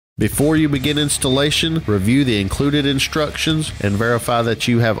Before you begin installation, review the included instructions and verify that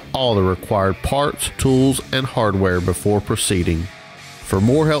you have all the required parts, tools, and hardware before proceeding. For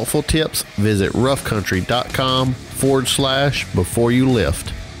more helpful tips, visit roughcountry.com/before you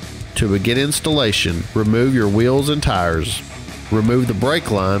lift. To begin installation, remove your wheels and tires. Remove the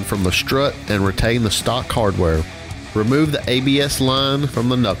brake line from the strut and retain the stock hardware. Remove the ABS line from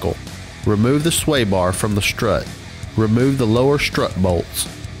the knuckle. Remove the sway bar from the strut. Remove the lower strut bolts.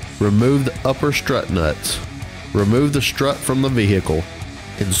 Remove the upper strut nuts. Remove the strut from the vehicle.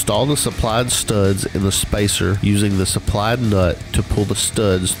 Install the supplied studs in the spacer using the supplied nut to pull the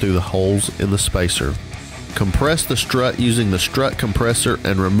studs through the holes in the spacer. Compress the strut using the strut compressor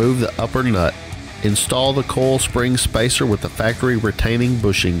and remove the upper nut. Install the coil spring spacer with the factory retaining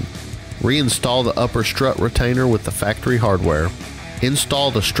bushing. Reinstall the upper strut retainer with the factory hardware. Install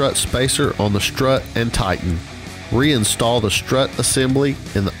the strut spacer on the strut and tighten. Reinstall the strut assembly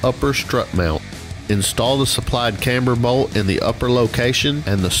in the upper strut mount. Install the supplied camber bolt in the upper location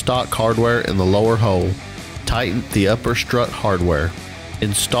and the stock hardware in the lower hole. Tighten the upper strut hardware.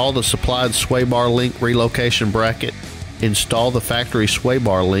 Install the supplied sway bar link relocation bracket. Install the factory sway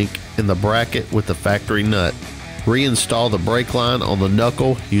bar link in the bracket with the factory nut. Reinstall the brake line on the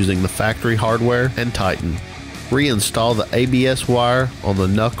knuckle using the factory hardware and tighten. Reinstall the ABS wire on the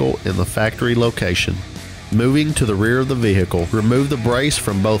knuckle in the factory location. Moving to the rear of the vehicle, remove the brace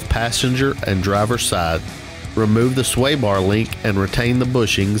from both passenger and driver side. Remove the sway bar link and retain the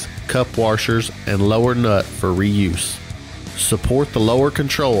bushings, cup washers, and lower nut for reuse. Support the lower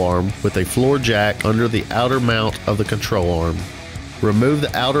control arm with a floor jack under the outer mount of the control arm. Remove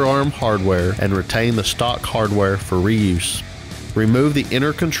the outer arm hardware and retain the stock hardware for reuse. Remove the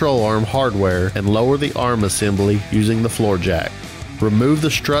inner control arm hardware and lower the arm assembly using the floor jack. Remove the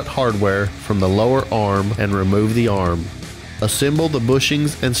strut hardware from the lower arm and remove the arm. Assemble the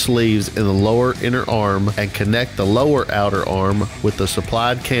bushings and sleeves in the lower inner arm and connect the lower outer arm with the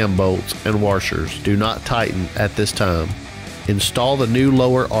supplied cam bolts and washers. Do not tighten at this time. Install the new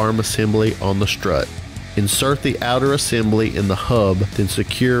lower arm assembly on the strut. Insert the outer assembly in the hub, then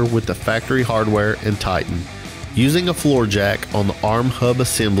secure with the factory hardware and tighten. Using a floor jack on the arm hub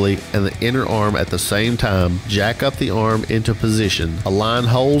assembly and the inner arm at the same time, jack up the arm into position. Align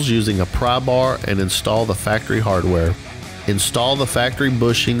holes using a pry bar and install the factory hardware. Install the factory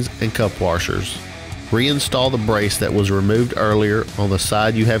bushings and cup washers. Reinstall the brace that was removed earlier on the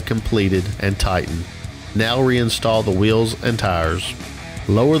side you have completed and tighten. Now reinstall the wheels and tires.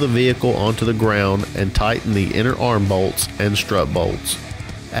 Lower the vehicle onto the ground and tighten the inner arm bolts and strut bolts.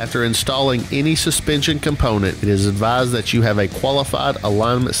 After installing any suspension component, it is advised that you have a qualified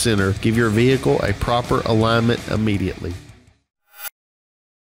alignment center give your vehicle a proper alignment immediately.